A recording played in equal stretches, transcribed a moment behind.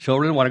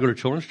Children want to go to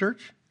children's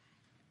church?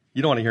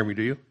 You don't want to hear me,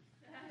 do you?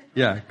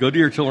 Yeah, go to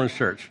your children's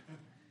church.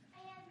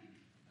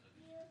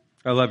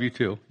 I love you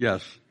too,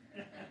 yes.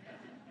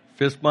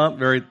 Fist bump,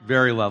 very,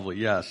 very lovely,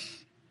 yes.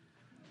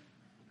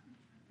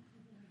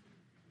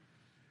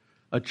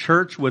 A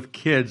church with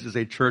kids is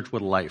a church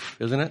with life,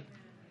 isn't it?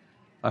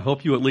 I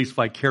hope you at least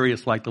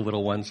vicarious like the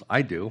little ones.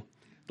 I do.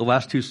 The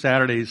last 2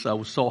 Saturdays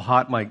was so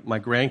hot, my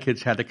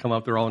grandkids had to come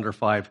up. They're all under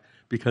 5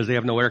 because they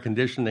have no air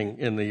conditioning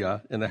in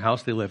the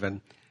house they live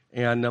in.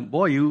 And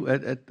boy,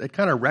 it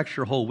kind of wrecks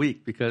your whole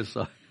week because.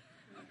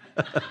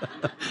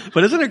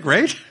 But isn't it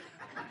great?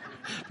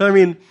 I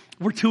mean,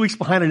 we're 2 weeks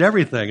behind in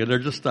everything, and they're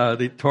just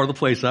they tore the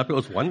place up. It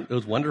was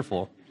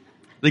wonderful.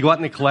 They go out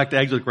and they collect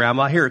eggs with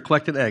Grandma. Here,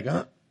 collect an egg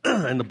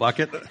in the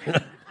bucket.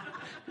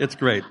 It's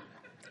great.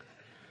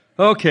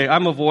 Okay,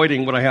 I'm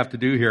avoiding what I have to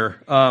do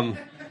here.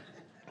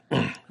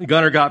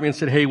 Gunnar got me and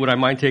said, hey, would I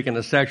mind taking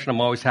a section? I'm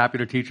always happy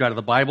to teach out of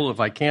the Bible if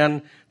I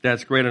can.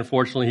 That's great.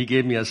 Unfortunately, he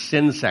gave me a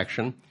sin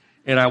section,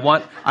 and I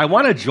want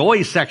a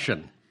joy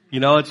section. You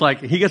know, it's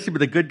like he gets to be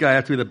the good guy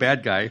after the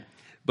bad guy,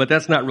 but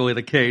that's not really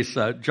the case.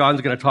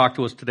 John's going to talk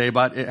to us today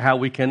about how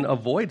we can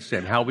avoid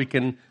sin, how we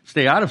can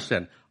stay out of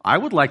sin. I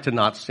would like to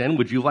not sin.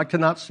 Would you like to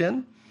not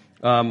sin?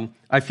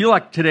 I feel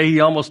like today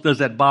he almost does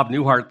that Bob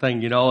Newhart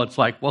thing, you know, it's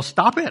like, well,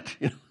 stop it.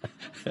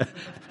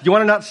 You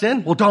want to not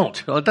sin? Well,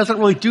 don't. Well, it doesn't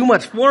really do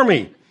much for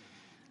me.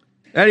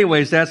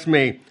 Anyways, that's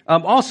me.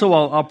 Also,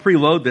 I'll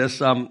preload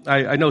this.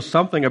 I know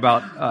something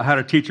about how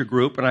to teach a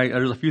group, and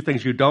there's a few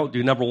things you don't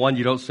do. Number one,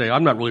 you don't say,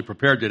 I'm not really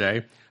prepared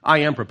today. I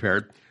am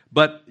prepared.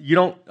 But you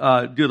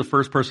don't do the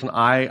first person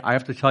I. I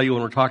have to tell you,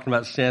 when we're talking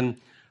about sin,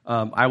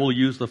 I will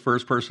use the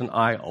first person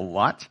I a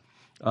lot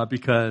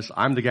because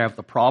I'm the guy with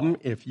the problem.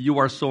 If you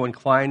are so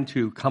inclined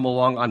to come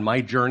along on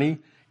my journey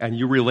and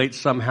you relate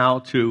somehow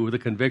to the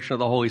conviction of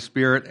the Holy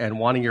Spirit and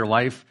wanting your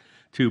life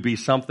to be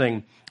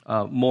something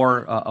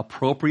more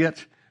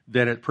appropriate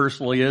than it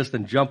personally is,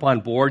 then jump on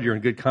board. You're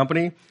in good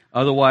company.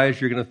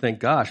 Otherwise, you're going to think,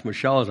 gosh,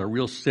 Michelle is a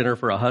real sinner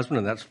for a husband,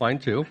 and that's fine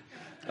too.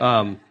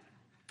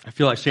 I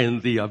feel like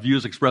saying the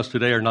views expressed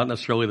today are not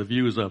necessarily the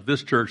views of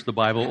this church, the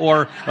Bible,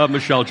 or of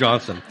Michelle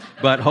Johnson,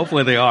 but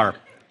hopefully they are.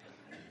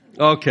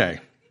 Okay.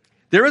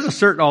 There is a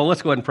certain,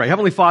 let's go ahead and pray.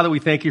 Heavenly Father, we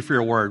thank you for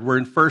your word. We're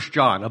in 1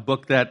 John, a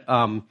book that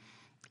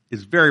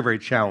is very, very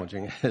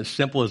challenging, as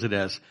simple as it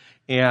is.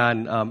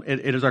 And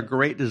it is our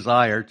great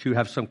desire to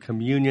have some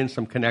communion,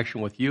 some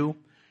connection with you.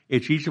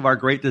 It's each of our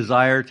great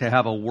desire to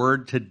have a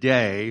word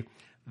today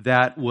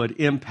that would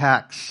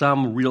impact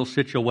some real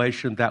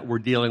situation that we're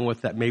dealing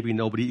with that maybe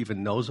nobody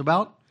even knows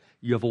about.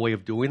 You have a way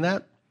of doing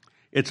that.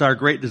 It's our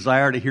great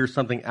desire to hear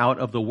something out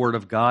of the Word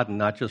of God and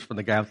not just from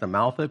the guy with the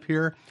mouth up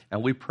here.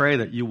 And we pray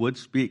that you would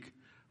speak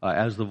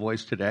as the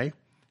voice today,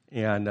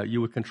 and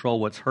you would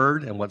control what's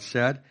heard and what's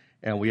said.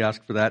 And we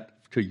ask for that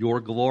to your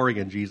glory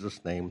in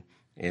Jesus' name.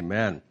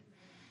 Amen.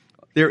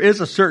 There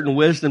is a certain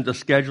wisdom to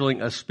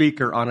scheduling a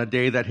speaker on a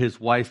day that his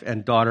wife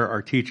and daughter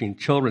are teaching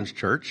children's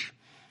church.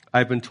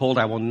 I've been told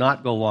I will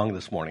not go long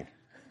this morning.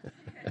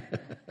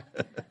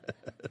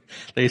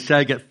 They said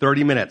I get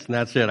 30 minutes, and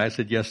that's it. I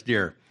said, yes,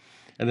 dear.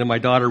 And then my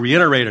daughter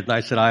reiterated, and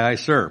I said, aye, aye,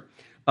 sir.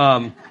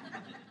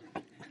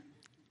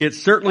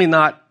 It's certainly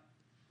not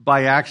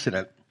by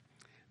accident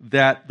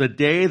that the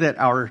day that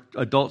our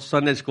adult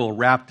Sunday school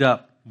wrapped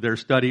up their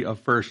study of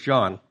 1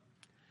 John,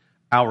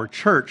 our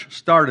church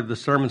started the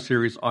sermon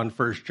series on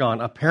 1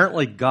 John.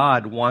 Apparently,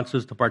 God wants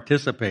us to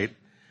participate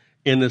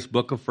in this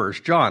book of 1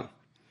 John.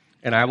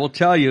 And I will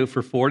tell you,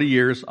 for 40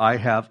 years, I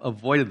have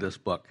avoided this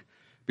book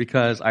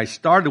because I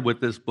started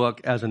with this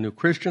book as a new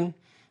Christian,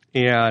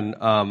 and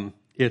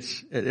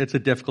it's a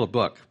difficult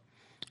book.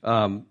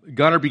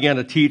 Gunnar began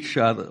to teach,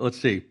 let's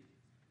see.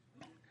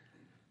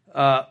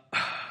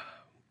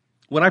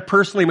 When I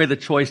personally made the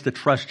choice to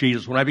trust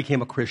Jesus, when I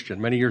became a Christian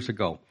many years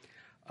ago,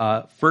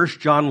 1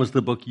 John was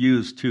the book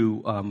used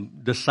to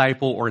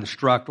disciple or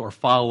instruct or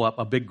follow up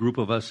a big group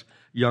of us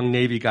young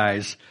Navy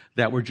guys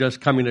that were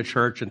just coming to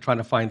church and trying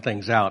to find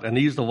things out. And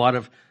they used a lot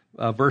of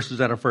verses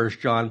out of 1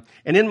 John.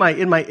 And in my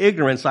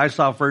ignorance, I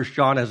saw 1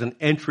 John as an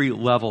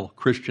entry-level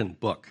Christian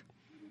book.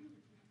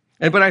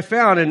 But I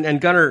found, and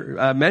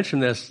Gunnar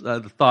mentioned this,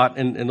 the thought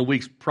in the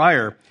weeks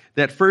prior,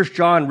 that 1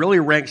 John really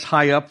ranks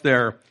high up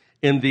there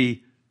in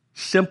the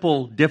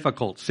simply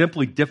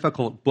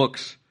difficult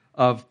books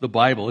of the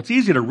Bible. It's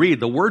easy to read.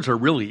 The words are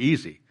really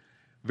easy.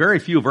 Very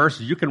few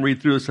verses. You can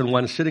read through this in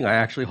one sitting. I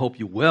actually hope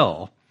you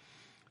will.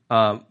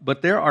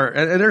 But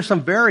there's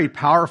some very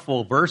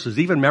powerful verses,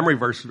 even memory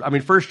verses. I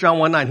mean, 1 John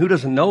 1:9, who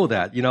doesn't know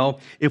that? You know,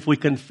 if we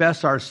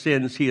confess our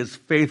sins, he is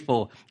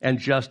faithful and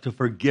just to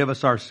forgive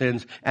us our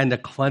sins and to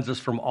cleanse us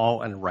from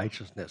all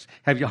unrighteousness.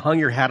 Have you hung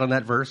your hat on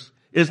that verse?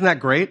 Isn't that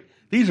great?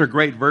 These are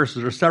great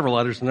verses. There's several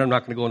others, and I'm not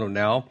going to go into them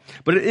now.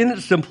 But in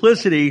its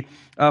simplicity,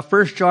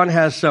 1 John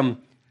has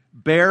some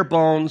bare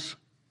bones,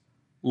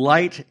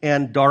 light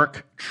and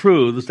dark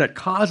truths that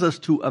cause us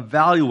to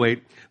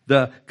evaluate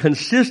the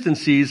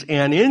consistencies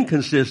and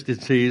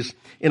inconsistencies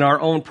in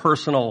our own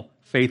personal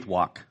faith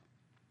walk.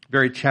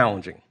 Very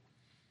challenging.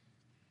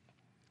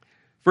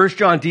 First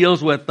John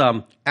deals with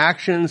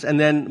actions and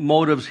then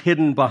motives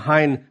hidden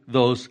behind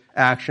those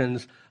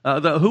actions.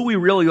 Who we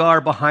really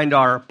are behind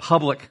our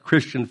public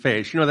Christian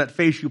face. You know, that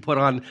face you put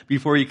on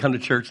before you come to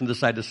church and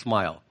decide to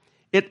smile.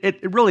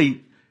 It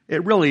really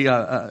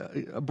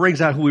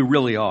brings out who we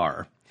really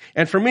are.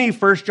 And for me,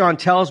 First John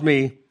tells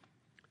me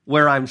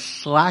where I'm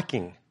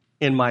slacking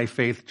in my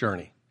faith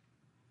journey,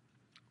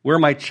 where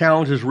my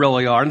challenges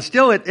really are. And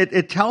still,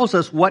 it tells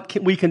us what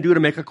we can do to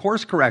make a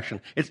course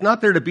correction. It's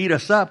not there to beat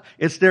us up.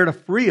 It's there to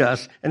free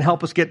us and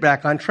help us get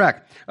back on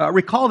track.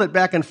 Recall that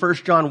back in 1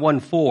 John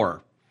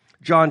 1:4,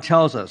 John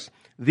tells us,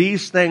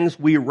 these things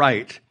we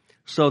write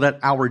so that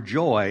our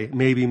joy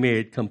may be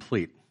made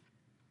complete.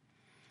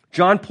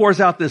 John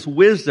pours out this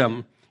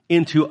wisdom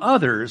into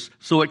others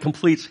so it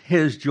completes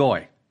his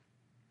joy.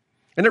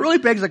 And it really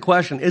begs the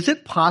question, is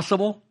it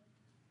possible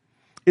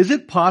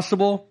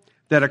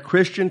that a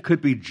Christian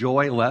could be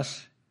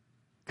joyless?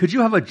 Could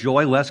you have a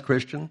joyless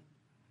Christian?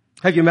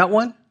 Have you met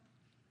one?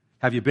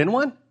 Have you been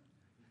one?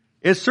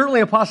 It's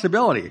certainly a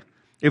possibility.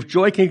 If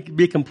joy can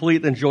be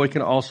complete, then joy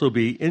can also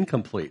be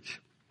incomplete.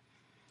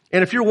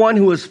 And if you're one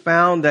who has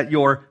found that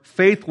your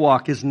faith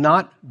walk is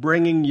not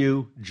bringing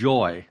you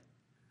joy,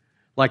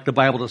 like the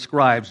Bible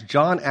describes,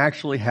 John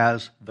actually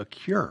has the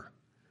cure.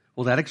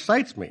 Well, that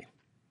excites me.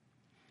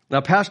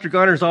 Now, Pastor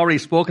Gunner has already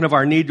spoken of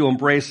our need to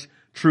embrace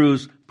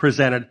truths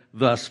presented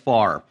thus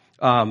far.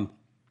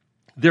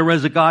 There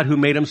is a God who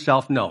made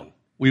himself known.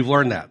 We've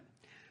learned that.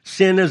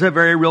 Sin is a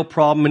very real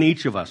problem in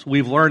each of us.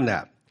 We've learned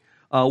that.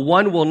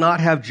 One will not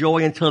have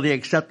joy until they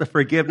accept the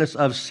forgiveness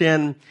of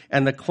sin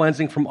and the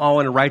cleansing from all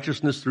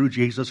unrighteousness through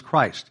Jesus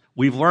Christ.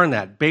 We've learned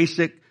that.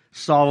 Basic,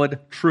 solid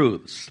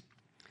truths.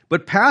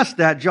 But past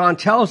that, John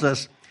tells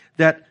us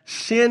that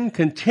sin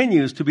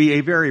continues to be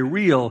a very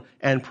real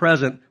and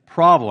present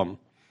problem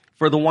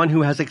for the one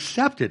who has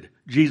accepted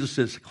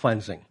Jesus'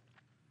 cleansing.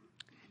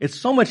 It's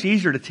so much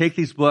easier to take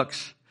these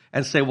books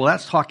and say, well,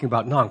 that's talking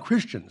about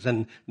non-Christians.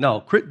 And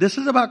no, this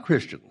is about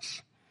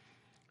Christians.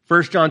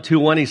 1 John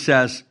 2:1, he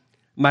says,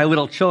 my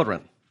little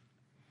children,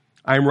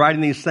 I am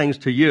writing these things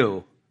to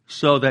you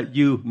so that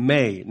you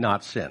may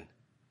not sin.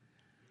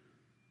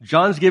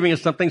 John's giving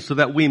us something so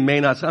that we may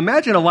not sin.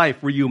 Imagine a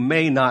life where you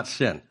may not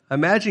sin.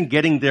 Imagine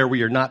getting there where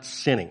you're not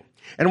sinning.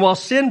 And while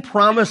sin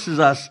promises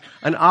us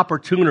an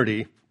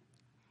opportunity,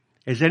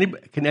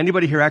 can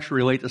anybody here actually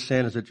relate to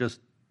sin? Is it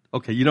just,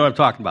 okay, you know what I'm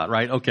talking about,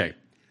 right? Okay.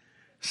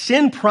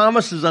 Sin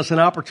promises us an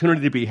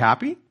opportunity to be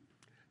happy,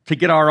 to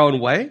get our own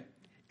way,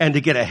 and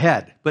to get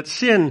ahead. But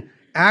sin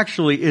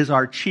actually is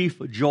our chief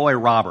joy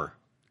robber.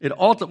 It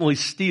ultimately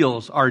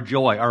steals our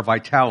joy, our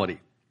vitality.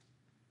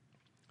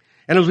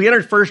 And as we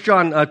enter 1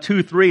 John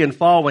 2:3 and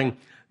following,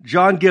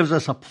 John gives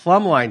us a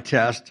plumb line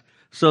test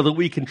so that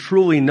we can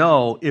truly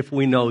know if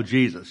we know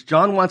Jesus.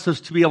 John wants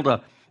us to be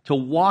able to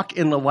walk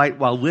in the light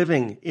while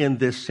living in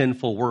this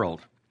sinful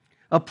world.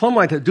 A plumb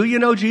line test. Do you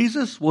know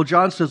Jesus? Well,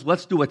 John says,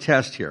 let's do a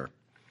test here.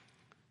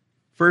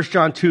 1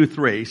 John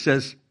 2:3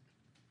 says,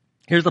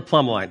 here's the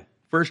plumb line.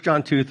 1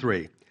 John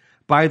 2:3.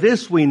 By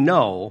this we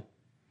know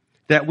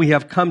that we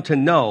have come to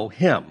know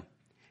him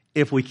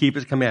if we keep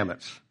his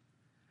commandments.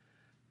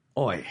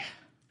 Oy.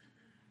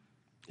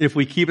 If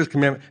we keep his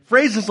commandments.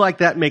 Phrases like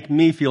that make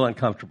me feel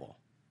uncomfortable.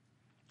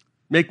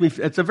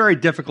 It's a very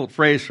difficult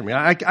phrase for me.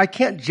 I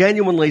can't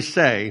genuinely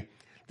say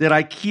that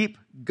I keep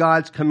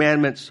God's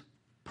commandments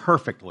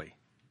perfectly.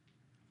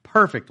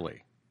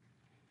 Perfectly.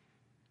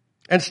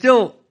 And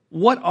still,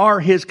 what are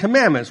his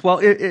commandments? Well,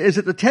 is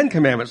it the 10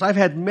 Commandments? I've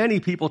had many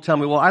people tell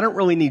me, well, I don't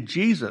really need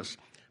Jesus,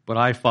 but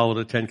I follow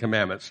the 10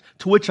 Commandments.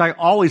 To which I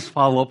always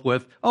follow up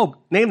with, oh,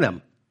 name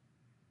them.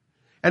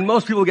 And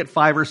most people get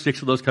 5 or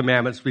 6 of those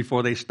commandments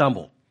before they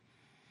stumble.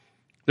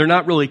 They're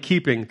not really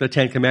keeping the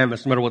 10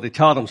 Commandments, no matter what they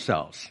tell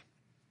themselves.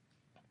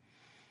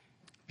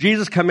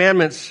 Jesus'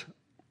 commandments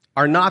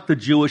are not the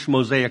Jewish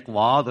Mosaic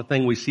law, the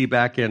thing we see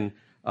back in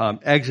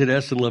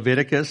Exodus and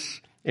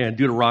Leviticus and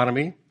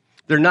Deuteronomy.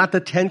 They're not the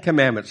 10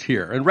 Commandments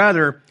here. And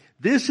rather,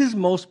 this is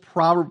most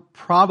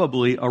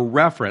probably a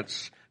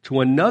reference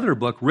to another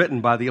book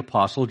written by the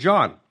Apostle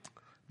John,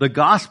 the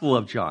Gospel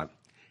of John.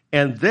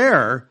 And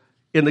there,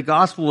 in the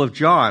Gospel of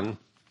John,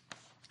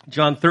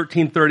 John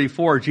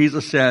 13:34,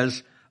 Jesus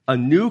says, a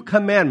new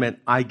commandment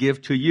I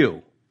give to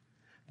you,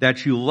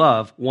 that you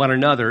love one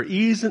another,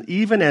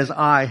 even as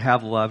I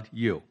have loved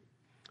you,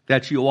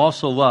 that you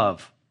also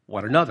love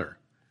one another.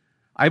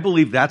 I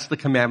believe that's the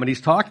commandment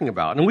he's talking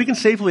about. And we can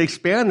safely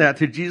expand that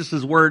to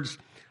Jesus' words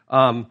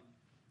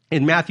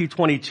in Matthew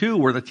 22,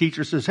 where the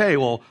teacher says, hey,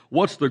 well,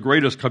 what's the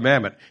greatest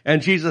commandment?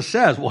 And Jesus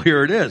says, well,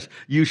 here it is.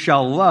 You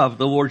shall love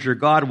the Lord your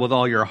God with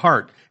all your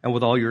heart and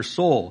with all your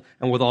soul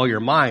and with all your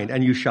mind,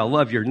 and you shall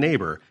love your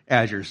neighbor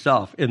as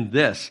yourself. In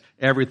this,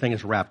 everything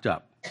is wrapped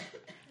up.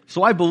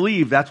 So I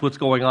believe that's what's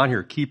going on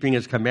here, keeping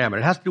his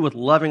commandment. It has to do with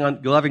loving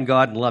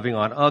God and loving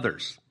on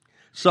others.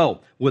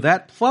 So, with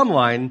that plumb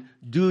line,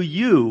 do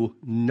you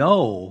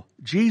know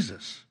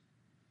Jesus?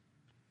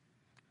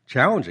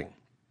 Challenging.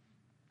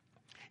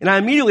 And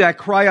I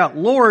cry out,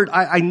 Lord,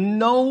 I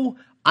know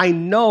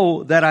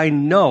that I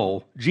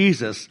know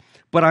Jesus,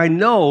 but I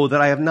know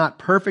that I have not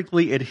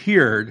perfectly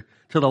adhered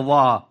to the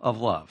law of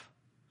love.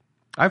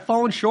 I've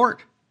fallen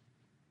short.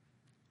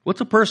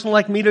 What's a person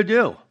like me to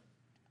do?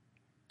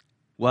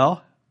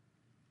 Well,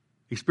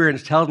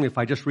 experience tells me if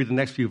I just read the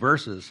next few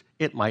verses,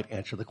 it might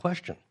answer the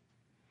question.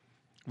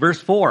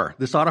 Verse 4,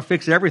 this ought to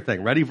fix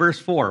everything. Ready? Verse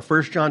 4,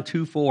 1 John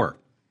 2:4.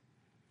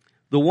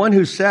 The one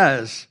who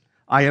says,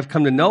 I have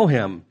come to know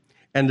him,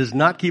 and does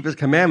not keep his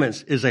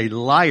commandments is a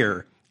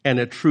liar, and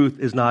the truth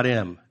is not in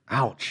him.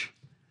 Ouch.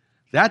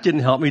 That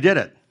didn't help me, did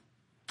it?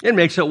 It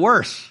makes it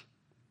worse.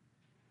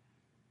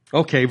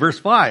 Okay, verse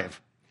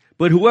 5.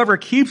 But whoever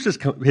keeps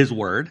his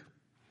word,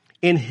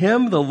 in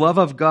him the love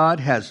of God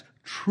has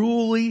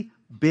truly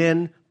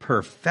been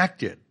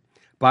perfected.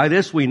 By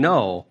this we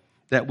know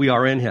that we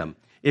are in him.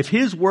 If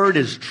his word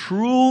is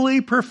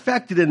truly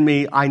perfected in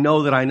me, I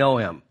know that I know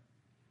him.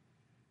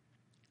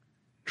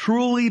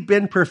 Truly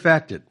been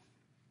perfected.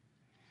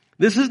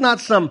 This is not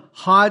some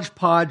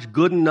hodgepodge,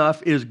 good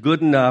enough is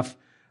good enough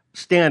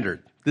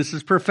standard. This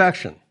is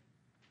perfection.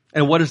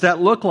 And what does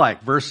that look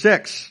like? Verse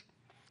 6.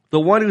 The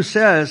one who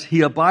says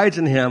he abides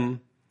in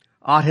him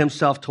ought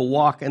himself to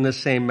walk in the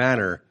same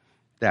manner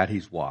that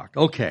he's walked.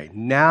 Okay,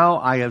 now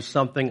I have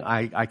something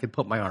I can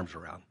put my arms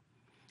around.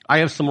 I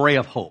have some ray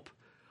of hope.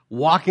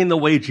 Walking the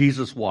way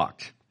Jesus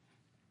walked.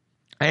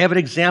 I have an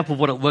example of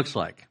what it looks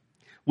like.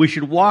 We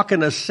should walk in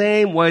the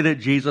same way that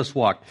Jesus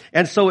walked.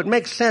 And so it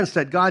makes sense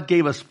that God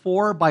gave us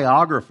 4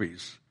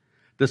 biographies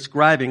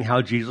describing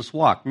how Jesus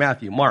walked.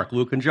 Matthew, Mark,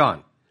 Luke, and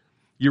John.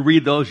 You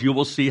read those, you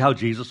will see how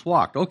Jesus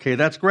walked. Okay,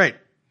 that's great.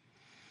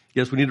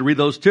 Yes, we need to read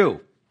those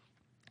too.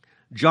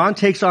 John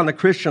takes on the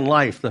Christian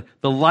life.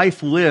 The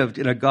life lived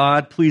in a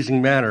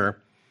God-pleasing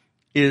manner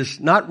is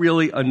not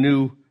really a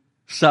new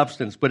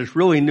substance, but it's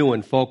really new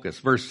in focus.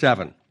 Verse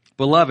 7.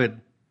 Beloved,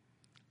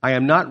 I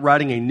am not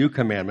writing a new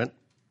commandment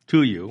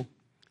to you,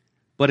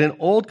 but an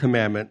old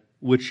commandment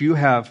which you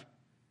have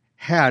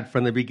had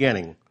from the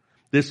beginning.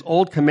 This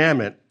old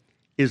commandment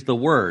is the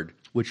word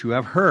which you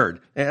have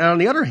heard. And on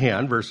the other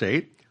hand, verse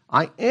 8,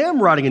 I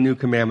am writing a new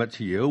commandment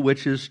to you,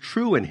 which is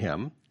true in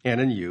him and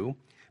in you,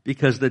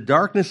 because the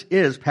darkness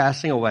is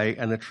passing away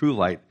and the true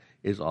light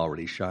is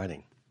already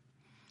shining.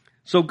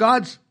 So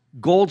God's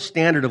gold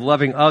standard of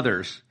loving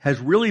others has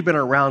really been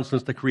around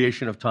since the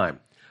creation of time.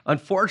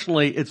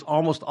 Unfortunately, it's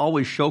almost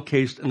always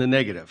showcased in the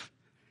negative.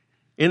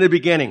 In the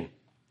beginning,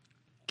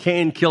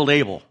 Cain killed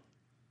Abel.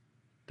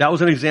 That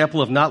was an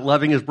example of not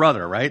loving his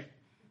brother, right?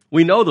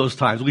 We know those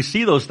times. We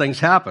see those things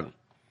happen.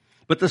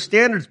 But the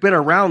standard's been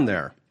around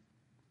there.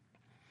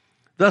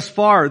 Thus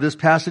far, this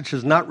passage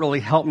has not really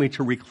helped me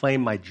to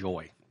reclaim my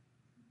joy.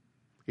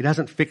 It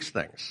hasn't fixed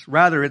things.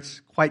 Rather,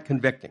 it's quite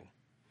convicting.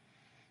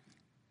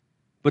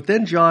 But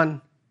then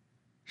John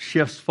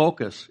shifts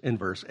focus in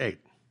verse 8.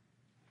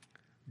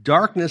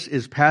 Darkness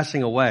is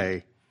passing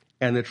away,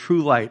 and the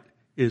true light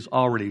is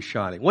already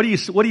shining. What do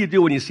you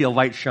do when you see a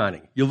light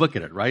shining? You look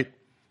at it, right?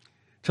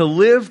 To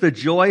live the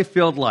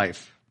joy-filled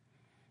life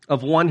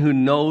of one who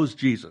knows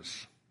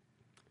Jesus,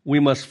 we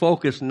must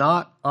focus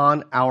not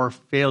on our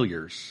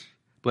failures,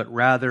 but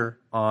rather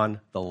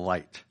on the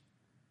light.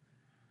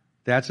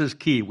 That's his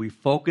key. We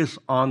focus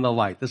on the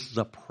light. This is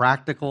a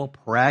practical,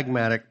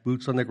 pragmatic,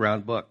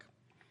 boots-on-the-ground book.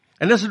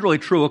 And this is really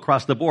true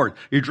across the board.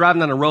 You're driving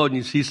down the road and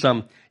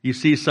you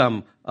see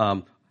some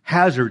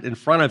hazard in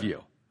front of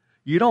you.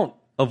 You don't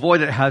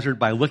avoid that hazard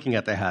by looking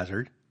at the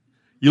hazard.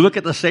 You look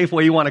at the safe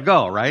way you want to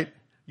go, right?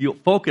 You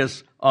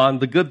focus on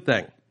the good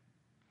thing.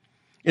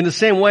 In the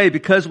same way,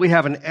 because we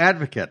have an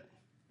advocate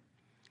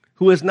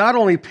who has not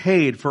only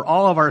paid for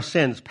all of our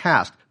sins,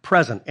 past,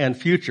 present, and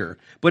future,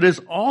 but is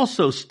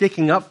also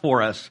sticking up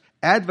for us,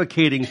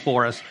 advocating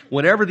for us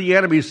whenever the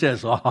enemy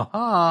says, look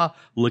at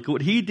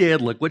what he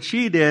did, look what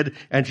she did,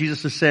 and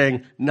Jesus is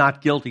saying,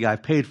 not guilty,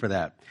 I've paid for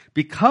that.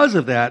 Because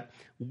of that,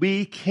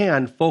 we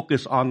can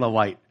focus on the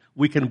light.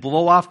 We can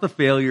blow off the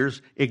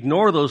failures,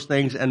 ignore those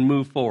things, and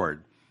move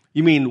forward.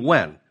 You mean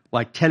when?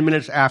 Like 10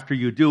 minutes after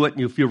you do it and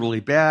you feel really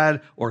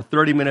bad, or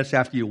 30 minutes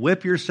after you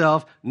whip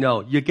yourself?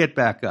 No, you get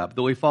back up.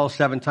 Though we fall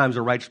 7 times,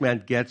 a righteous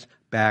man gets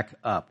back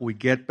up. We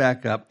get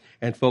back up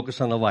and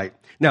focus on the light.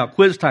 Now,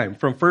 quiz time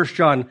from 1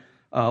 John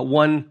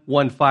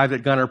 1:5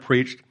 that Gunnar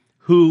preached.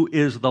 Who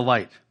is the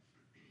light?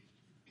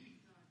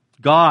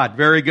 God.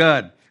 Very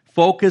good.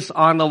 Focus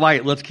on the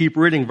light. Let's keep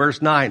reading.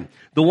 Verse 9.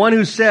 The one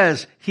who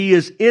says he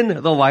is in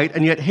the light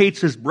and yet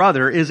hates his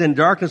brother is in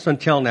darkness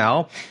until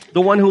now. The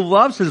one who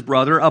loves his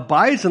brother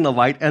abides in the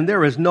light, and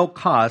there is no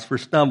cause for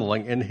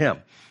stumbling in him.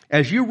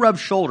 As you rub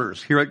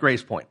shoulders here at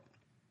Grace Point,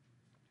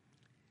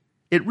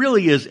 it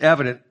really is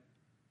evident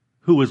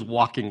who is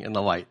walking in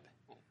the light.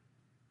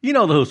 You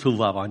know those who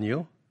love on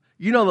you.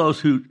 You know those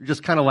who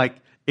just kind of like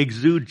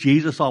exude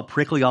Jesus all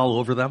prickly all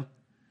over them.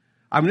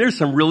 I mean, there's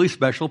some really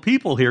special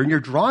people here, and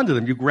you're drawn to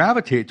them. You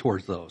gravitate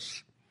towards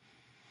those.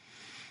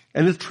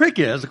 And the trick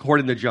is,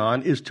 according to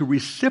John, is to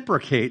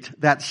reciprocate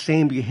that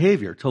same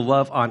behavior, to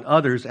love on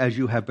others as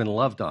you have been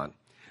loved on.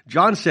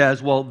 John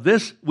says, well,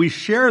 we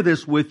share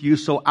this with you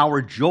so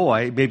our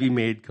joy may be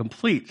made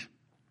complete.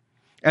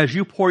 As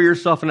you pour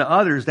yourself into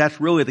others, that's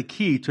really the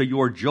key to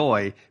your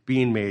joy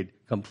being made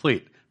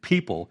complete.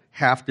 People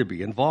have to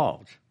be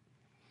involved.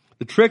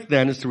 The trick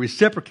then is to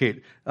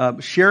reciprocate,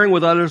 sharing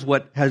with others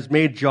what has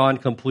made John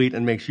complete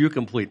and makes you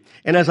complete.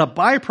 And as a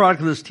byproduct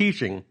of this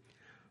teaching,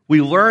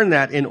 we learn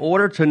that in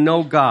order to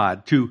know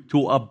God,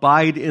 to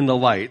abide in the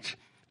light,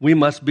 we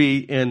must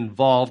be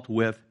involved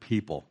with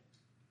people.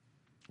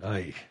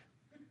 Aye.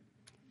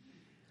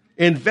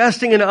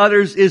 Investing in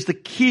others is the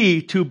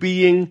key to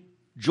being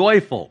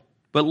joyful.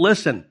 But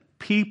listen,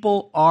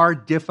 people are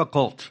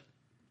difficult.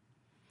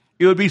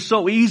 It would be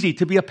so easy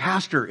to be a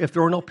pastor if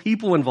there were no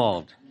people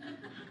involved.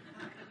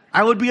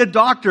 I would be a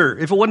doctor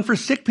if it wasn't for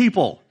sick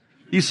people.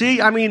 You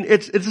see, I mean,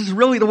 it's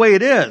really the way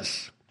it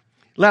is.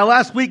 Now,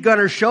 last week,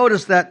 Gunnar showed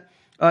us that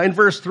in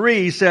verse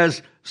 3, he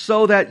says,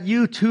 so that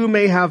you too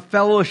may have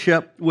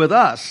fellowship with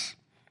us,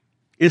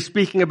 is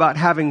speaking about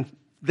having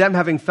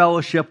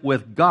fellowship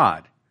with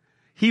God.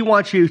 He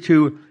wants you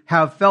to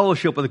have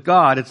fellowship with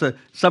God.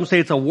 Some say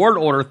it's a word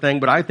order thing,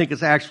 but I think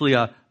it's actually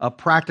a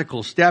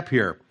practical step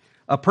here.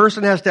 A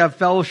person has to have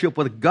fellowship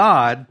with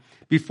God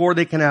before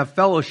they can have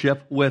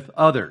fellowship with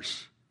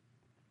others.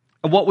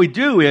 And what we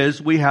do is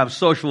we have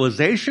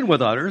socialization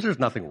with others. There's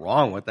nothing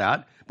wrong with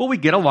that. But we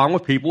get along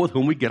with people with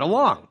whom we get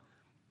along.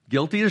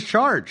 Guilty as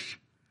charged.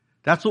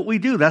 That's what we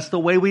do. That's the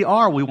way we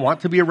are. We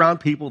want to be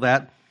around people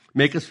that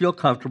make us feel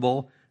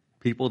comfortable,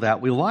 people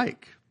that we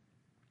like.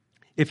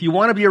 If you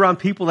want to be around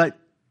people that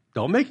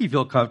don't make you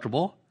feel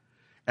comfortable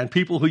and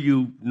people who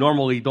you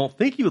normally don't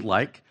think you would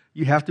like,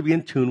 you have to be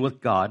in tune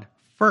with God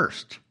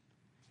first.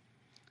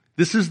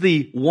 This is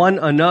the one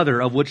another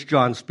of which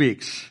John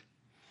speaks.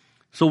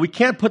 So we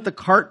can't put the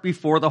cart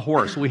before the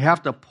horse. We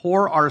have to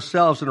pour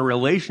ourselves in a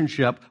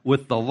relationship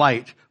with the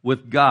light,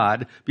 with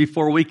God,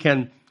 before we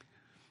can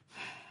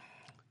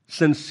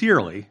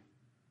sincerely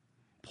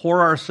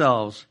pour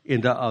ourselves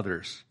into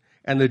others.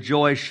 And the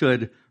joy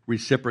should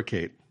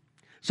reciprocate.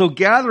 So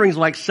gatherings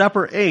like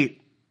Supper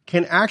 8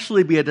 can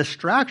actually be a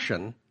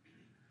distraction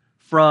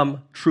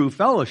from true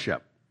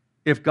fellowship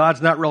if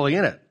God's not really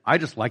in it. I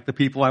just like the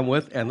people I'm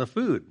with and the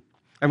food.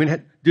 I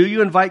mean, do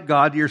you invite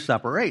God to your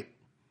Supper 8?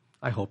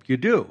 I hope you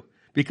do,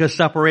 because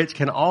Supper 8s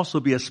can also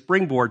be a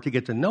springboard to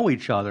get to know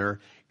each other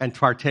and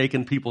partake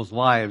in people's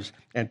lives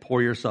and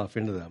pour yourself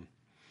into them.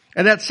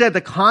 And that said,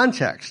 the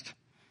context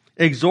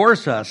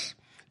exhorts us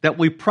that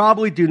we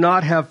probably do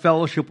not have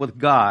fellowship with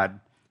God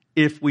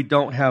if we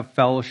don't have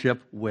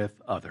fellowship with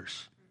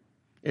others.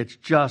 It's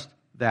just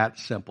that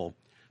simple.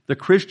 The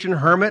Christian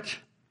hermit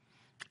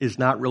is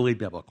not really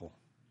biblical.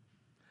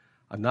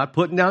 I'm not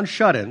putting down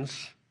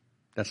shut-ins.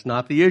 That's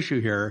not the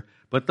issue here.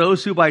 But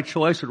those who by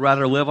choice would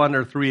rather live on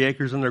their 3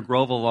 acres in their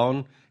grove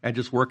alone and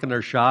just work in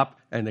their shop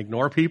and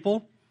ignore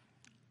people,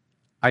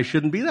 I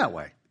shouldn't be that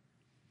way.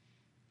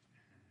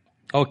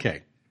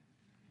 Okay.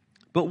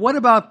 But what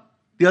about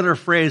the other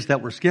phrase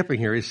that we're skipping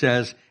here? He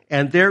says,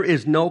 and there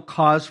is no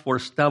cause for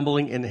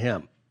stumbling in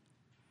him.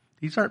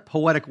 These aren't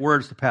poetic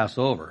words to pass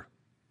over.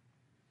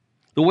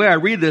 The way I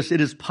read this,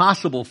 it is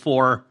possible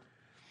for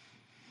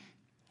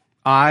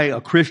I,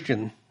 a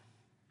Christian,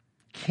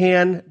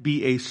 can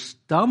be a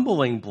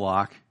stumbling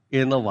block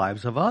in the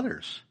lives of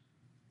others.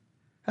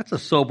 That's a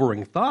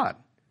sobering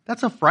thought.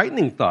 That's a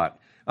frightening thought.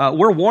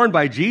 We're warned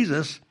by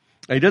Jesus.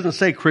 He doesn't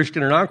say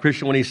Christian or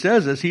non-Christian when he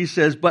says this. He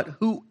says, but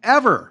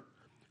whoever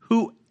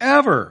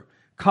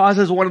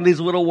causes one of these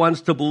little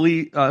ones to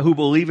believe, who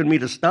believe in me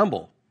to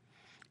stumble,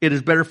 it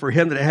is better for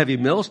him that a heavy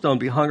millstone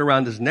be hung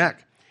around his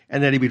neck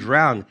and that he be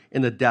drowned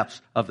in the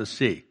depths of the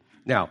sea.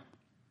 Now,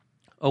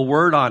 a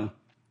word on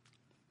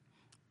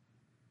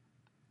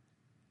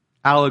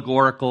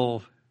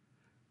allegorical,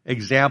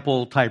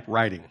 example type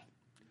writing.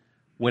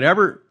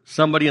 Whenever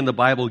somebody in the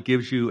Bible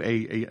gives you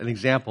an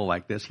example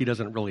like this, he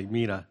doesn't really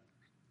mean a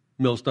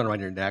millstone around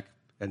your neck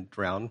and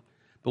drown.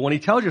 But when he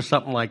tells you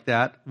something like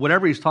that,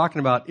 whatever he's talking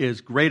about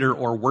is greater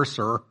or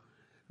worser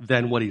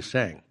than what he's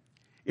saying.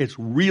 It's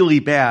really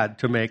bad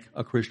to make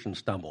a Christian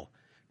stumble.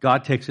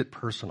 God takes it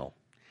personal.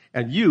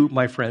 And you,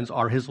 my friends,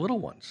 are his little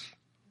ones.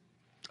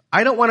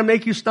 I don't want to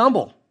make you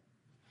stumble.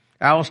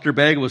 Alistair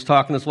Begg was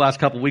talking this last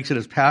couple of weeks at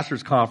his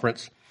pastor's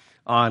conference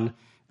on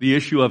the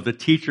issue of the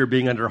teacher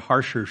being under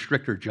harsher,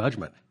 stricter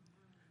judgment.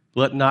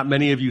 Let not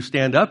many of you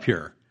stand up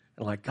here.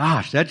 And like,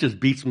 gosh, that just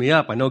beats me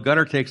up. I know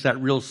Gunnar takes that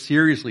real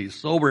seriously. He's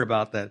sober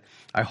about that.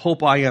 I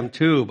hope I am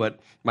too, but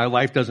my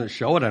life doesn't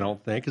show it, I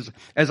don't think.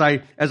 As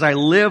I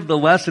live the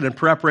lesson in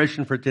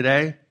preparation for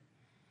today,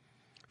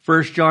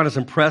 1 John has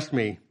impressed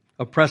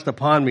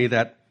upon me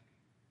that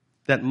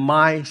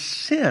my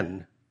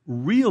sin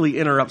really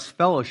interrupts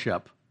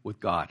fellowship with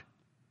God.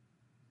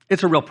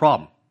 It's a real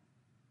problem.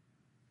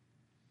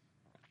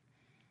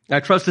 I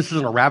trust this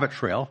isn't a rabbit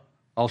trail.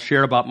 I'll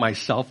share about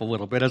myself a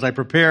little bit. As I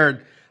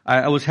prepared,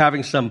 I was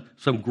having some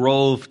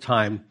grove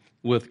time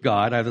with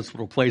God. I have this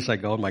little place I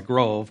go in my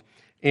grove.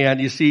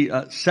 And you see,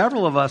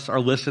 several of us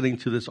are listening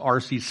to this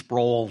R.C.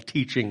 Sproul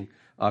teaching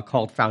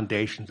called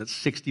Foundations. It's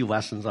 60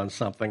 lessons on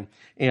something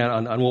and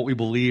on what we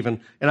believe. And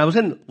I was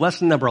in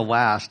lesson number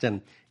last,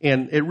 and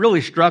it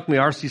really struck me.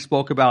 R.C.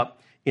 spoke about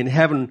in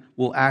heaven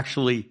will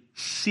actually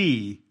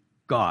see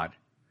God.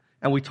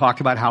 And we talked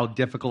about how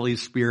difficult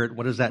is spirit,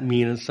 what does that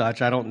mean and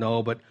such, I don't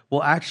know, but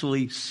we'll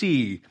actually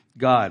see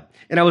God.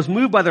 And I was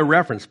moved by the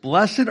reference,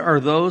 blessed are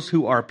those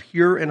who are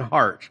pure in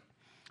heart,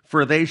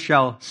 for they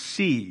shall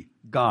see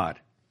God.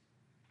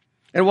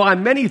 And while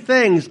I'm many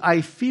things,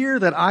 I fear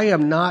that I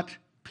am not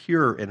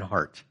pure in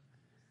heart.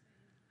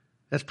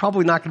 That's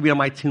probably not going to be on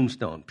my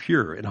tombstone,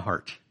 pure in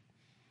heart.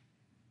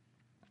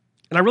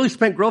 And I really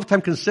spent growth time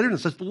considering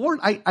this. I said, Lord,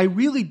 I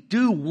really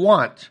do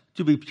want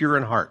to be pure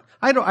in heart.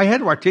 I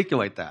had to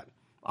articulate that.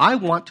 I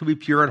want to be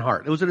pure in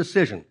heart. It was a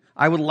decision.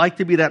 I would like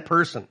to be that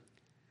person.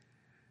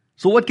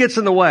 So what gets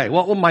in the way?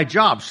 Well, my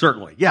job,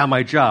 certainly. Yeah,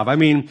 my job. I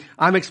mean,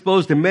 I'm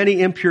exposed to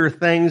many impure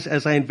things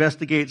as I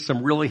investigate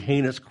some really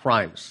heinous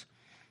crimes.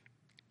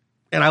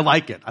 And I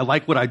like it. I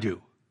like what I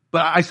do.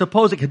 But I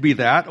suppose it could be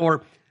that.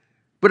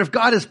 But if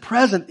God is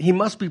present, he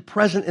must be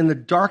present in the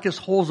darkest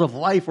holes of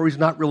life or he's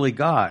not really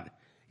God.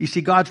 You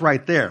see, God's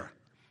right there.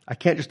 I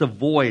can't just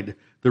avoid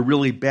the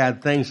really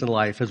bad things in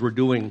life as we're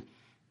doing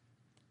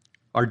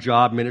our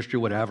job, ministry,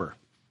 whatever.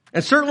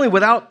 And certainly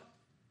without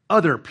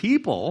other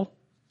people,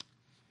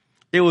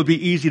 it would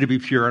be easy to be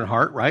pure in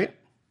heart, right?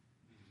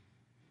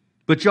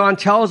 But John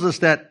tells us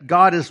that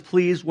God is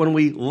pleased when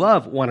we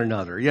love one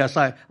another. Yes,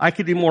 I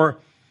could be more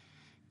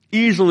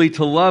easily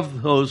to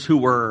love those who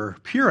were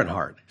pure in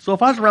heart. So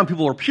if I was around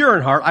people who were pure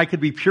in heart, I could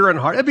be pure in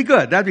heart. That'd be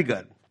good. That'd be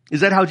good.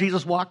 Is that how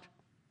Jesus walked?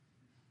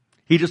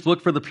 He just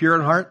looked for the pure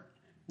in heart?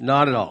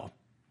 Not at all.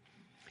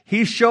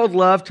 He showed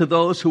love to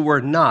those who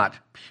were not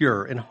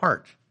pure in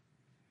heart.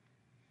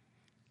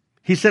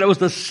 He said it was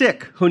the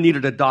sick who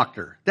needed a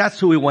doctor. That's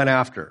who he went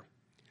after.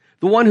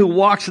 The one who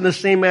walks in the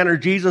same manner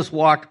Jesus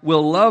walked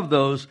will love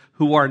those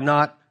who are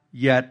not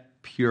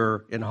yet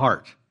pure in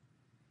heart.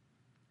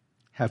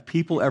 Have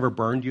people ever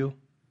burned you?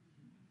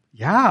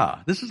 Yeah,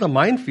 this is a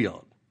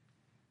minefield.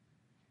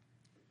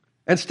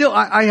 And still,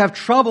 I have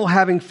trouble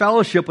having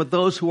fellowship with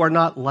those who are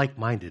not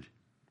like-minded.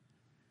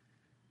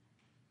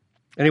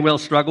 Anyone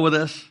else struggle with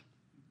this?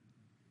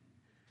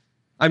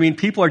 I mean,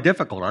 people are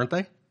difficult, aren't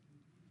they?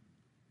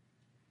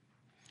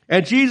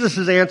 And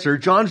Jesus' answer,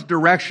 John's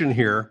direction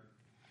here,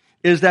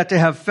 is that to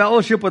have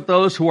fellowship with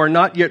those who are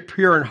not yet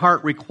pure in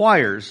heart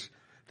requires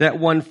that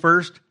one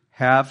first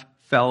have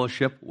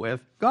fellowship with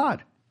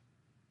God.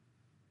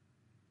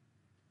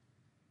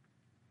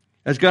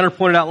 As Gunnar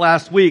pointed out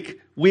last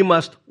week, we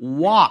must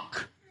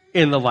walk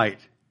in the light.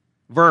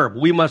 Verb,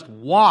 we must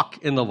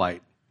walk in the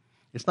light.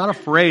 It's not a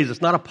phrase,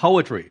 it's not a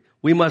poetry.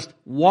 We must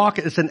walk.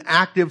 It's an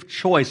active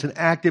choice, an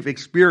active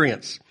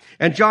experience.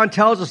 And John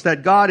tells us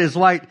that God is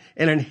light,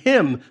 and in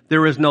him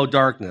there is no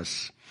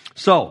darkness.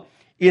 So,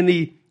 in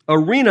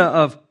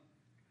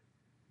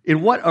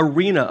what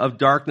arena of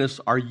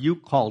darkness are you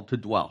called to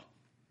dwell?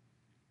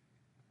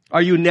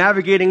 Are you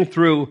navigating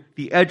through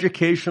the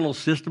educational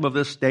system of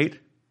this state?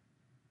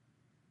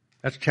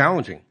 That's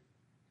challenging.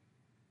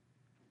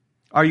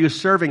 Are you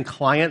serving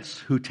clients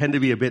who tend to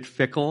be a bit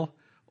fickle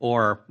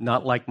or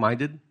not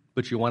like-minded,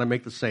 but you want to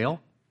make the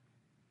sale?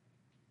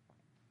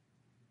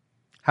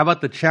 How about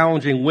the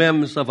challenging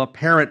whims of a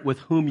parent with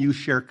whom you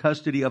share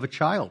custody of a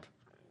child?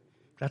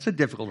 That's a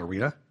difficult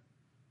arena.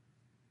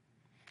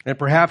 And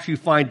perhaps you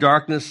find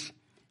darkness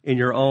in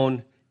your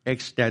own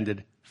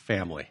extended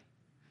family.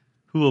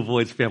 Who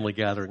avoids family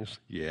gatherings?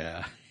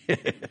 Yeah.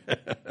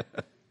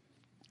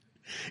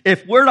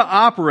 If we're to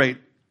operate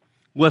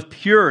with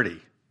purity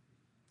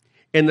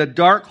in the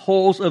dark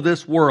holes of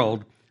this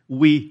world,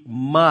 we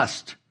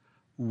must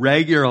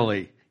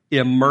regularly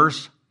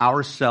immerse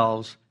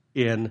ourselves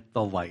in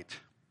the light.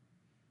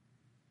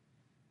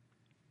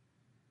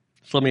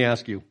 So let me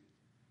ask you,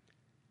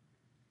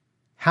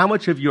 how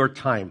much of your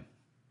time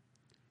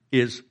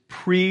is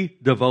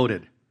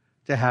pre-devoted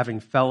to having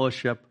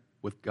fellowship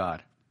with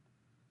God?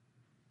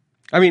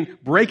 I mean,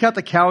 break out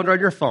the calendar on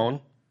your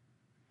phone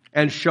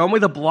and show me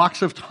the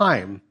blocks of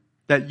time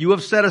that you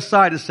have set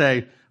aside to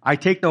say, I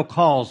take no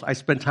calls, I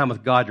spend time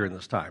with God during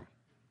this time.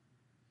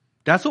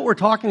 That's what we're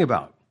talking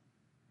about.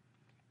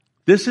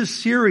 This is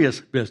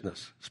serious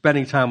business,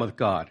 spending time with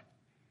God.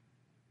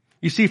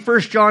 You see,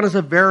 1 John is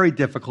a very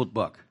difficult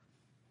book.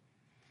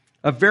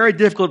 A very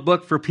difficult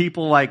book for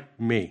people like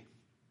me,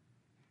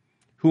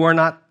 who are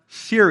not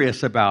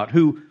serious about,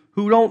 who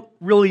don't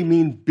really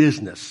mean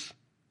business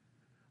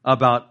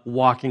about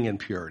walking in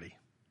purity.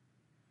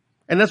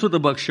 And that's what the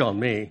book's shown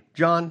me.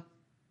 John,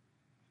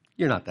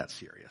 you're not that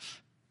serious.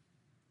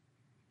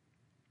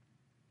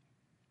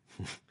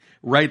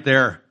 Right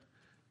there,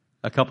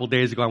 a couple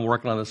days ago, I'm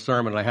working on this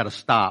sermon, and I had to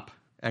stop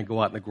and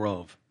go out in the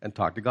grove and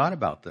talk to God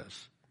about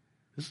this.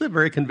 This is a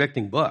very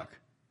convicting book.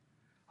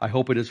 I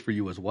hope it is for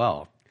you as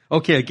well.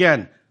 Okay,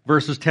 again,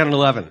 verses 10 and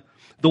 11.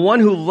 The one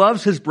who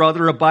loves his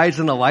brother abides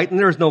in the light, and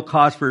there is no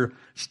cause for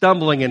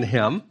stumbling in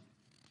him.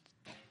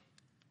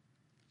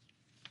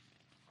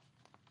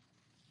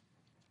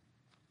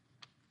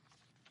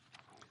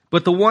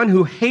 But the one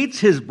who hates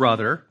his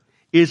brother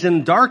is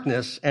in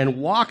darkness and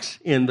walks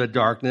in the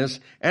darkness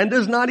and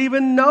does not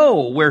even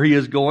know where he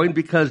is going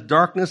because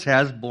darkness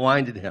has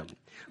blinded him.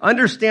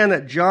 Understand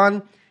that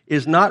John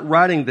is not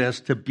writing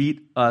this to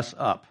beat us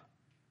up.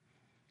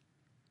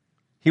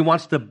 He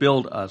wants to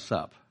build us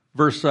up.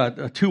 Verse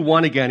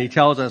 2:1 again, he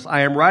tells us,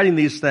 I am writing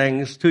these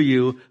things to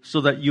you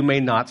so that you may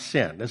not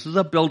sin. This is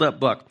a build-up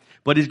book.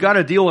 But he's got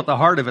to deal with the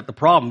heart of it, the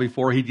problem,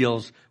 before he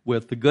deals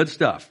with the good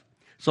stuff.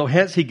 So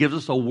hence he gives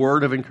us a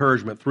word of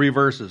encouragement. 3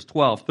 verses,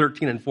 12,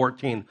 13, and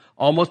 14.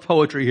 Almost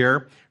poetry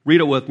here.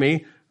 Read it with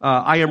me.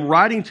 I am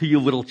writing to you,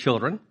 little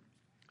children,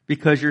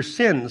 because your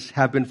sins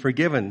have been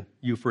forgiven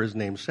you for his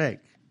name's sake.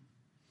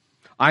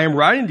 I am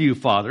writing to you,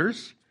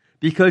 fathers,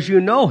 because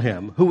you know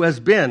him who has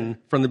been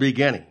from the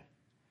beginning.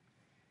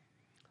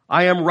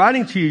 I am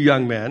writing to you,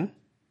 young men,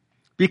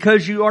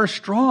 because you are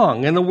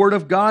strong and the word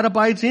of God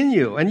abides in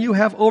you, and you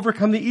have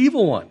overcome the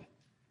evil one.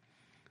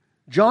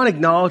 John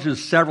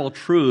acknowledges several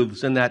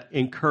truths in that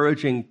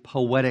encouraging,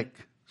 poetic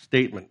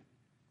statement.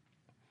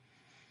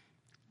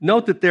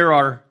 Note that there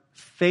are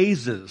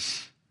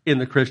phases in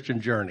the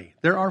Christian journey.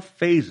 There are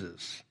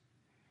phases.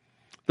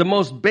 The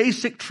most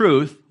basic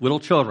truth, little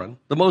children,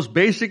 the most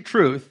basic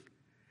truth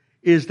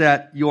is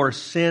that your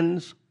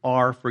sins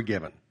are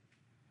forgiven.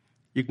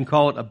 You can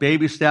call it a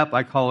baby step.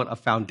 I call it a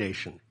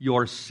foundation.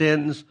 Your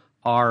sins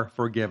are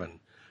forgiven.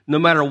 No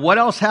matter what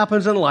else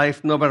happens in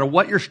life, no matter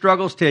what your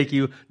struggles take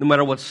you, no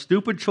matter what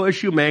stupid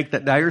choice you make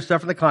that now you're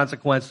suffering the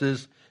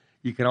consequences,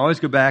 you can always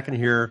go back and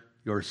hear,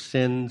 your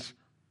sins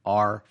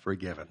are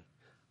forgiven.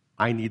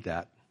 I need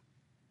that.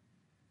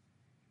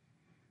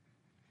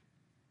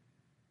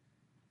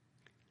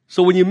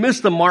 So when you miss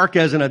the mark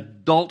as an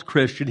adult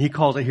Christian, he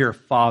calls it here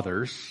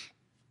fathers.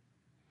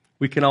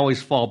 We can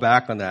always fall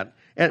back on that.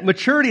 And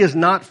maturity is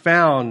not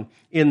found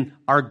in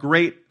our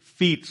great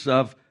feats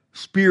of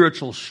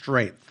spiritual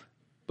strength.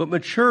 But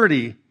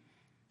maturity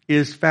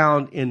is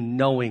found in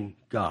knowing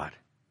God.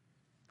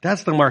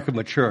 That's the mark of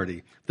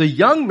maturity. The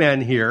young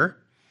men here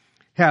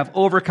have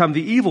overcome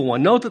the evil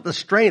one. Note that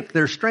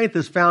their strength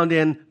is found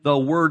in the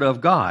Word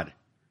of God,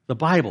 the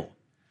Bible.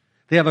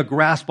 They have a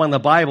grasp on the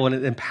Bible, and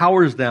it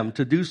empowers them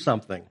to do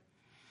something.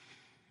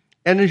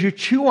 And as you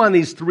chew on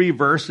these 3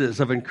 verses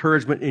of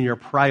encouragement in your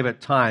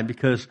private time,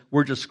 because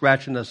we're just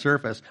scratching the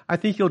surface, I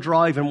think you'll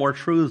draw even more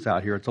truths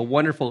out here. It's a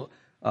wonderful,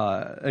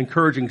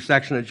 encouraging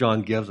section that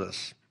John gives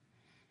us.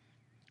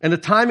 And the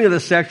timing of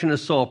this section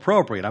is so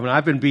appropriate. I mean,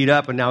 I've been beat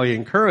up and now he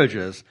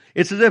encourages.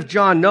 It's as if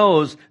John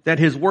knows that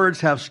his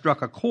words have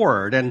struck a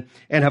chord and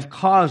have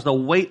caused the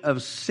weight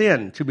of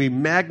sin to be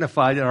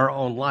magnified in our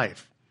own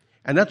life.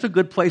 And that's a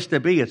good place to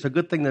be. It's a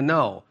good thing to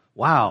know.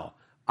 Wow,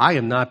 I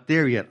am not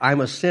there yet.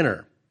 I'm a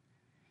sinner.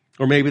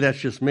 Or maybe that's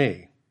just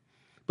me.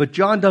 But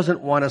John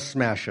doesn't want to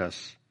smash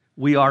us.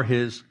 We are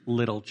his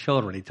little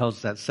children. He tells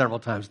us that several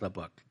times in the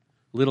book.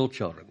 Little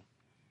children.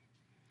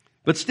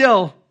 But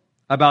still,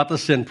 about the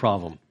sin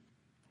problem.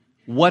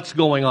 What's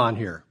going on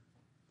here?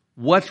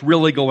 What's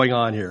really going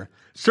on here?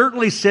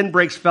 Certainly sin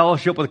breaks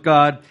fellowship with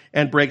God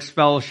and breaks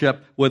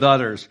fellowship with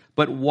others.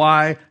 But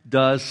why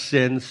does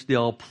sin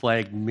still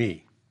plague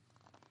me?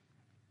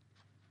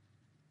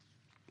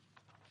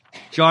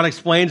 John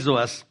explains to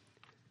us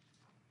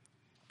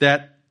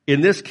that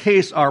in this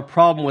case, our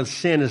problem with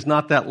sin is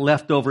not that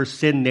leftover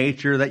sin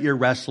nature that you're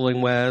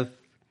wrestling with,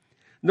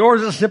 nor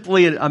is it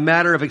simply a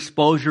matter of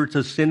exposure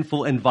to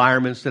sinful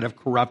environments that have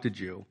corrupted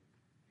you.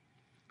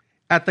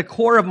 At the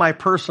core of my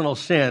personal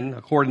sin,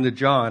 according to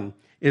John,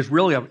 is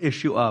really an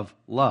issue of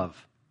love.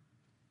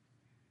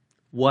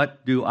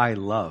 What do I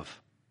love?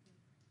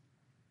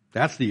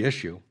 That's the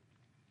issue.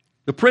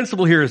 The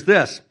principle here is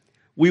this: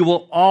 we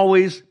will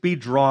always be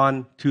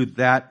drawn to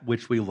that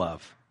which we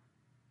love.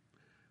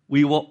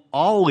 We will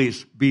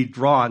always be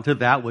drawn to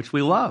that which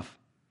we love.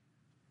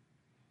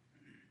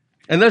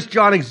 And thus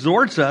John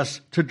exhorts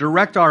us to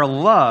direct our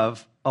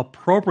love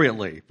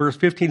appropriately. Verse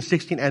 15,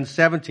 16, and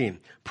 17.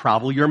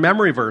 Probably your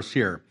memory verse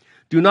here.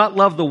 Do not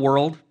love the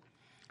world,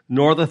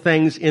 nor the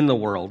things in the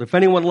world. If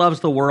anyone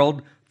loves the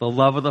world, the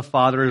love of the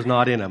Father is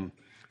not in him.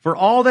 For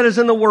all that is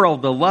in the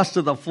world, the lust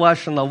of the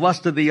flesh and the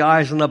lust of the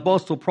eyes and the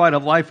boastful pride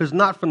of life is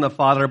not from the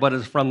Father, but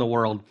is from the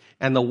world.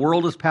 And the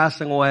world is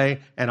passing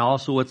away, and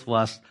also its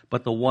lust,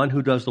 but the one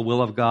who does the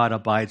will of God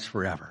abides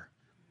forever.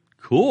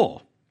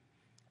 Cool.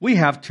 We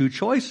have 2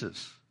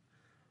 choices.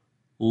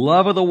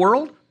 Love of the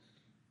world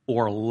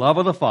or love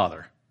of the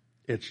Father.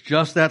 It's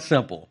just that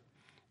simple.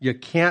 You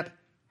can't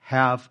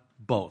have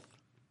both.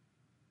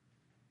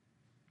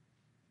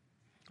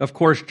 Of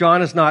course,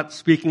 John is not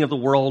speaking of the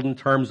world in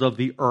terms of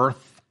the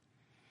earth.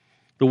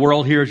 The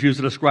world here is used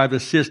to describe the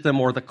system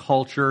or the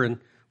culture in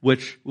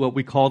which what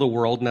we call the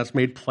world, and that's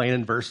made plain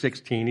in verse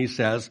 16. He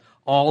says,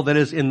 all that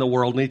is in the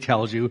world, and he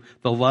tells you,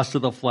 the lust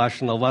of the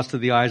flesh and the lust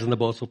of the eyes and the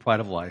boastful pride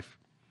of life.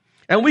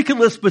 And we can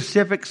list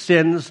specific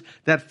sins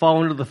that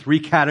fall into the 3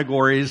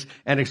 categories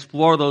and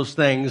explore those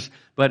things,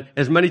 but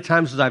as many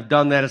times as I've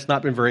done that, it's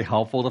not been very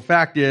helpful. The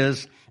fact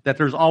is that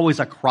there's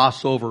always a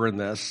crossover in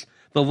this.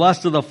 The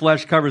lust of the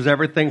flesh covers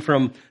everything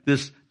from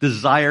this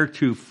desire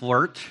to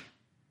flirt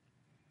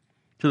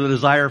to the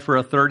desire for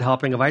a third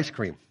helping of ice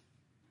cream,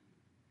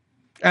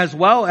 as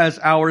well as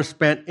hours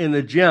spent in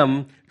the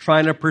gym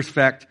trying to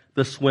perfect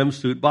the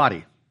swimsuit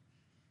body.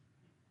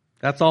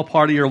 That's all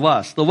part of your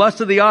lust. The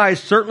lust of the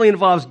eyes certainly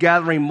involves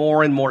gathering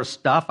more and more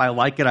stuff. I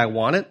like it, I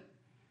want it.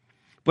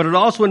 But it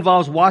also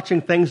involves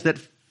watching things that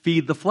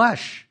feed the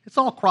flesh. It's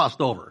all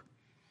crossed over.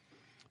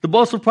 The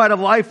boastful pride of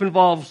life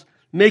involves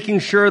making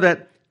sure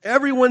that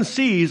everyone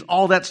sees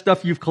all that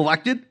stuff you've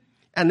collected,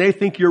 and they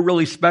think you're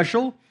really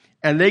special,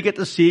 and they get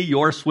to see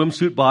your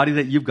swimsuit body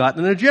that you've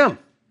gotten in the gym.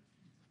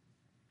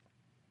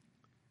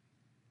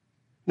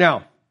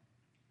 Now,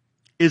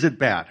 is it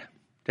bad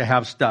to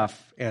have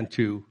stuff and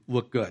to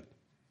look good?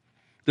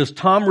 Does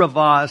Tom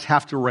Ravaz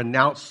have to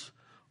renounce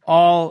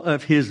all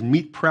of his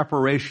meat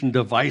preparation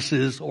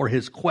devices or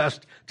his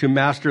quest to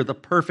master the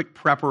perfect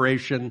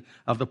preparation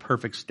of the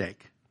perfect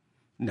steak?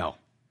 No,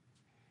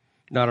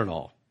 not at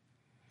all.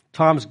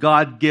 Tom's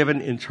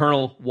God-given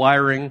internal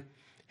wiring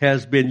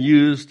has been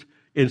used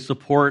in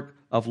support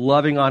of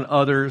loving on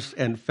others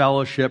and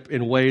fellowship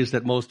in ways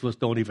that most of us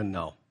don't even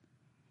know.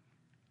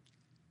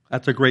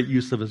 That's a great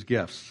use of his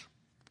gifts.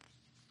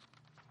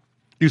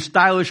 Do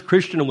stylish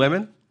Christian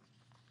women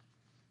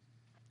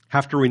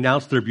have to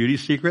renounce their beauty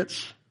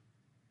secrets?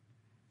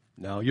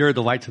 No, you're a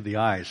delight to the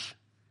eyes.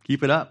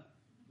 Keep it up.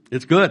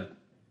 It's good.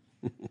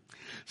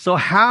 So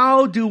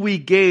how do we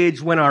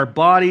gauge when our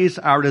bodies,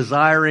 our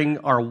desiring,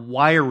 our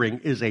wiring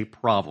is a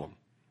problem?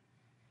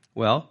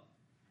 Well,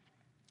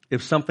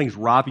 if something's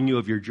robbing you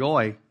of your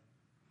joy,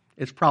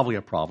 it's probably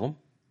a problem.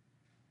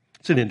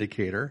 It's an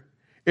indicator.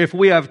 If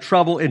we have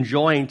trouble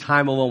enjoying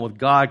time alone with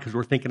God because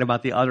we're thinking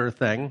about the other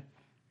thing,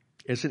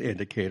 it's an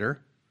indicator.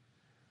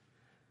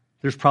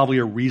 There's probably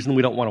a reason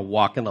we don't want to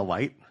walk in the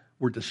light.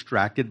 We're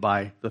distracted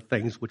by the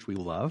things which we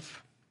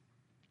love.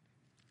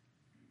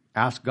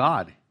 Ask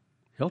God.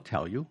 He'll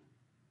tell you.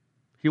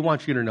 He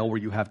wants you to know where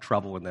you have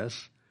trouble in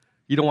this.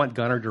 You don't want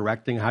Gunnar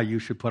directing how you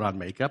should put on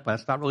makeup.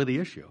 That's not really the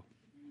issue.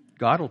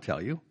 God will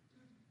tell you.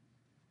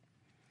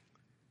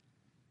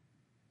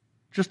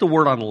 Just a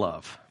word on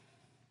love.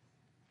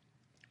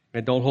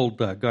 And don't hold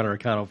Gunnar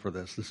accountable for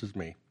this. This is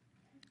me.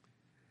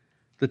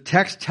 The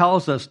text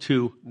tells us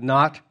to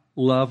not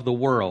love the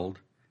world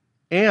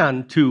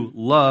and to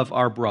love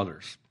our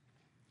brothers.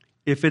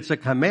 If it's a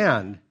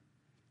command,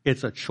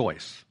 it's a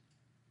choice.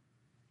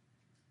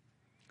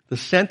 The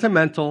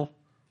sentimental,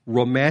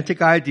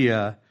 romantic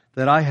idea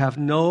that I have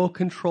no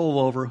control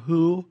over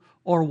who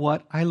or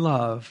what I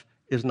love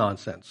is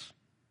nonsense.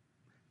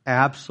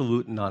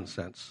 Absolute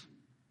nonsense.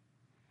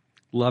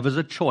 Love is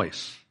a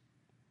choice,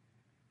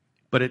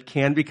 but it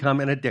can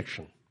become an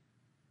addiction.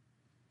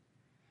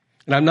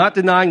 And I'm not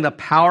denying the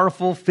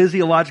powerful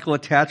physiological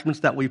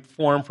attachments that we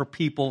form for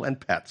people and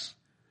pets.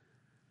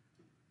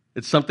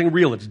 It's something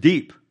real, it's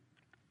deep.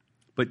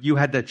 But you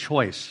had that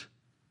choice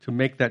to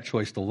make that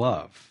choice to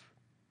love.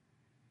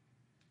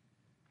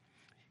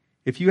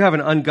 If you have an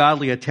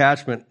ungodly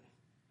attachment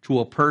to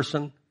a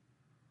person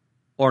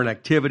or an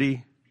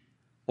activity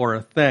or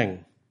a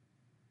thing,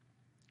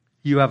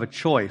 you have a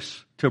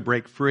choice to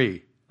break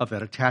free of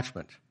that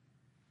attachment.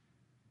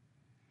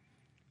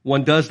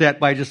 One does that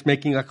by just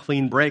making a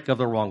clean break of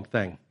the wrong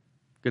thing.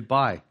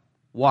 Goodbye.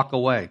 Walk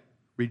away.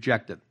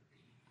 Reject it.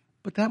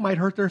 But that might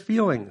hurt their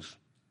feelings.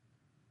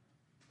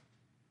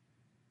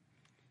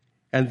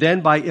 And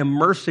then by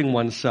immersing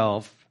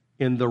oneself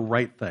in the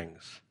right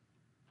things.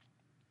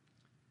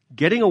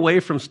 Getting away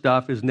from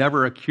stuff is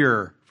never a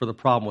cure for the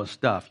problem with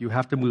stuff. You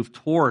have to move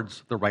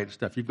towards the right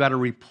stuff. You've got to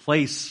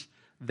replace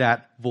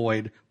that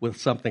void with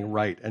something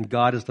right, and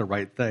God is the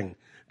right thing.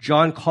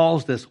 John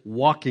calls this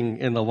walking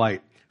in the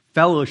light,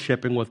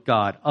 fellowshipping with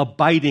God,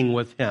 abiding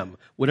with Him,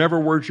 whatever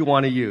words you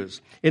want to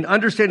use, in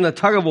understanding the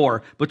tug of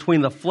war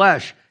between the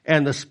flesh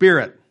and the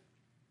spirit.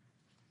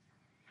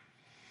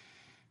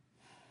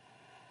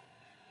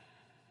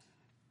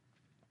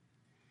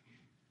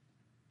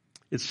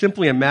 It's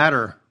simply a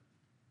matter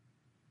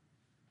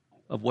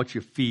of what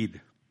you feed.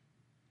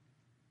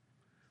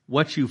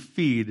 What you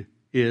feed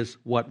is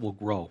what will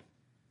grow.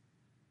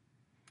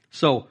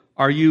 So,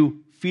 are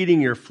you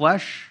feeding your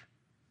flesh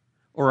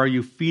or are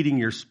you feeding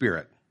your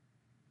spirit?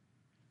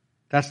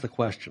 That's the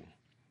question.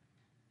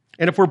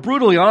 And if we're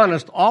brutally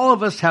honest, all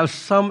of us have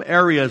some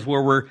areas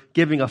where we're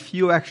giving a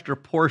few extra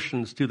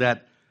portions to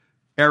that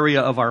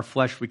area of our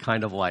flesh we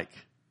kind of like.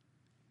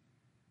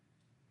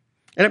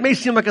 And it may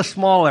seem like a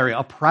small area,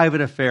 a private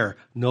affair.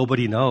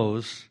 Nobody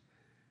knows.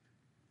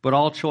 But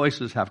all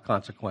choices have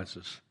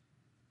consequences,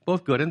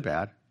 both good and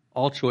bad.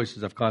 All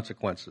choices have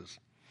consequences.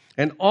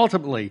 And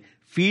ultimately,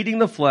 feeding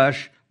the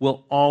flesh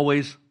will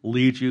always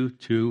lead you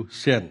to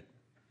sin,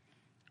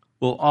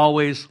 will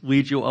always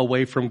lead you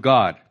away from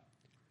God,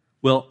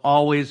 will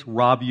always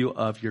rob you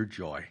of your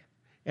joy.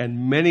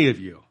 And many of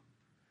you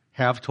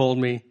have told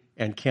me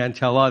and can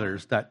tell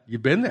others that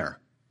you've been there.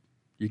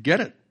 You get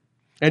it.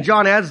 And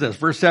John adds this,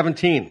 verse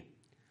 17.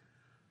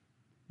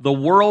 The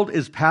world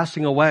is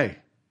passing away,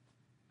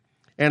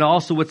 and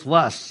also its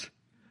lusts,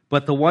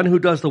 but the one who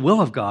does the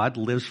will of God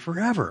lives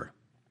forever.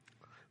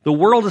 The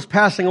world is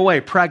passing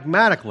away.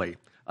 Pragmatically,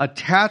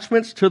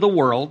 attachments to the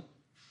world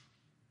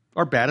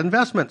are bad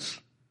investments.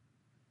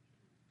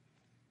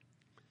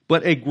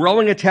 But a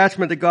growing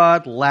attachment to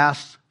God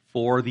lasts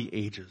for the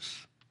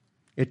ages.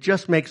 It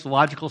just makes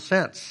logical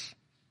sense.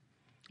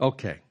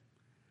 Okay.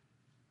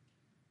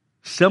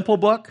 Simple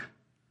book,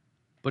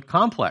 but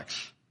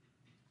complex.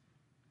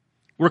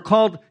 We're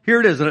called, here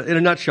it is in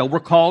a nutshell, we're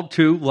called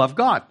to love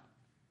God.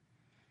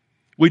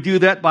 We do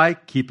that by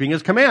keeping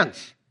His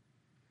commands.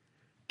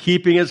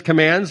 Keeping His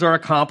commands are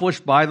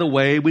accomplished by the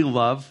way we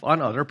love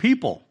on other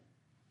people.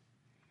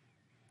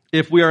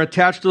 If we are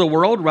attached to the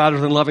world rather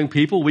than loving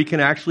people, we can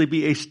actually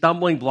be a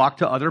stumbling block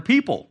to other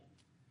people.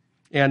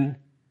 And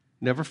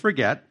never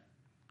forget,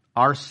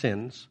 our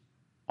sins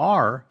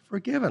are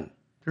forgiven.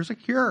 There's a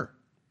cure.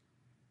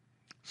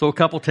 So a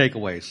couple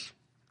takeaways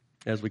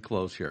as we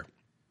close here.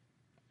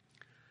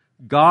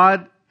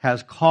 God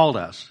has called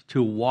us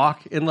to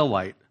walk in the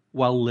light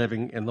while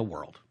living in the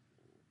world.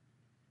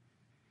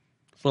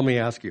 So let me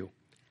ask you,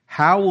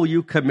 how will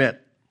you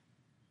commit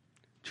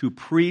to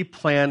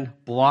pre-planned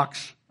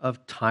blocks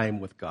of time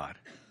with God?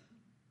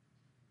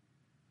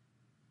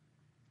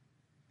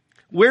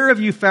 Where have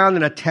you formed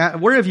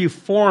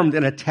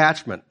an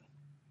attachment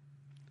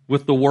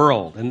with the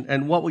world,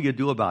 and what will you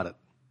do about it?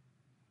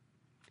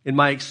 In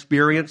my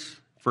experience,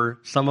 for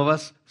some of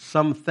us,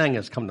 something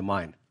has come to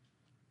mind.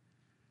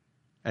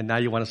 And now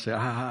you want to say,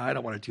 I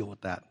don't want to deal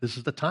with that. This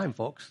is the time,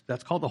 folks.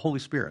 That's called the Holy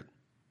Spirit.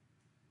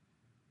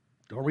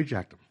 Don't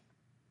reject Him.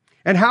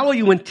 And how will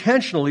you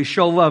intentionally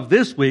show love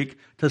this week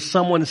to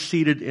someone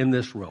seated in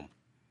this room?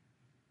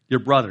 Your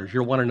brothers,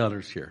 your one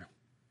another's here.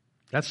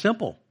 That's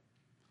simple.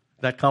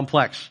 That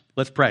complex.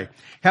 Let's pray.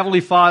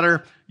 Heavenly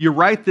Father, you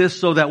write this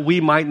so that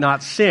we might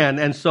not sin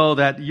and so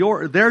that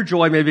their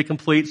joy may be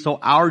complete, so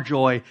our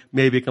joy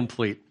may be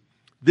complete.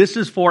 This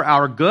is for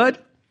our good.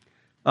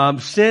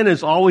 Sin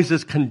is always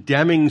this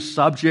condemning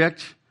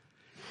subject.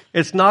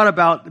 It's not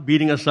about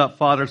beating us up,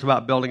 Father. It's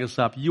about building us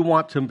up. You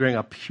want to bring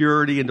a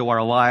purity into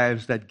our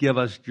lives that give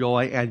us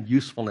joy and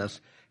usefulness.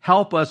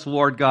 Help us,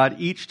 Lord God,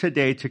 each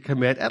today to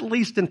commit, at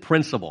least in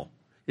principle,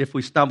 if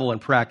we stumble in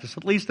practice,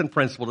 at least in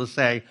principle to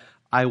say,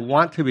 I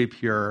want to be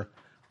pure.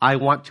 I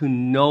want to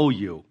know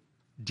you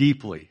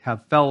deeply,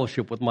 have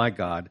fellowship with my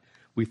God.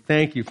 We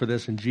thank you for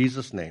this in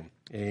Jesus' name.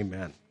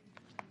 Amen.